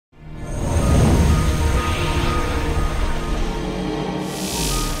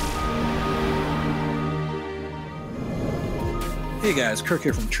Hey guys, Kirk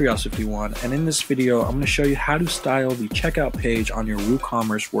here from Treehouse 51, and in this video I'm going to show you how to style the checkout page on your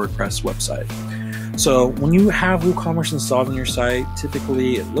WooCommerce WordPress website. So when you have WooCommerce installed on your site,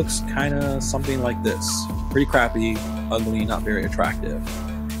 typically it looks kind of something like this. Pretty crappy, ugly, not very attractive.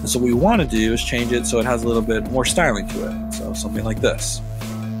 And so what we want to do is change it so it has a little bit more styling to it. So something like this.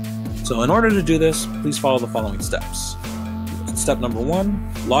 So in order to do this, please follow the following steps. Step number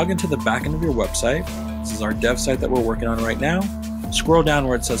 1, log into the backend of your website. This is our dev site that we're working on right now. Scroll down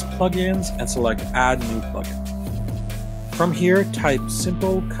where it says plugins and select add new plugin. From here, type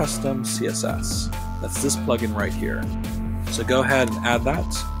simple custom CSS. That's this plugin right here. So go ahead and add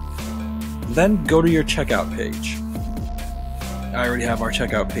that. Then go to your checkout page. I already have our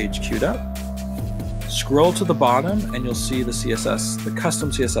checkout page queued up. Scroll to the bottom and you'll see the CSS, the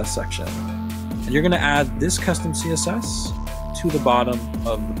custom CSS section. And you're going to add this custom CSS to the bottom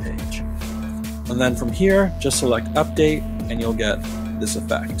of the page. And then from here, just select update and you'll get this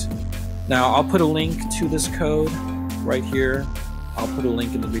effect. Now I'll put a link to this code right here. I'll put a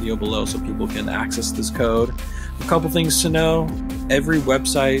link in the video below so people can access this code. A couple things to know, every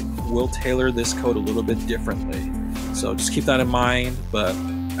website will tailor this code a little bit differently. So just keep that in mind, but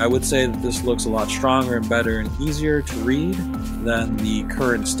I would say that this looks a lot stronger and better and easier to read than the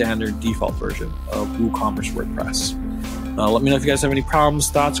current standard default version of WooCommerce WordPress. Let me know if you guys have any problems,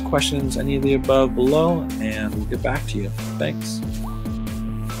 thoughts, questions, any of the above below, and we'll get back to you. Thanks.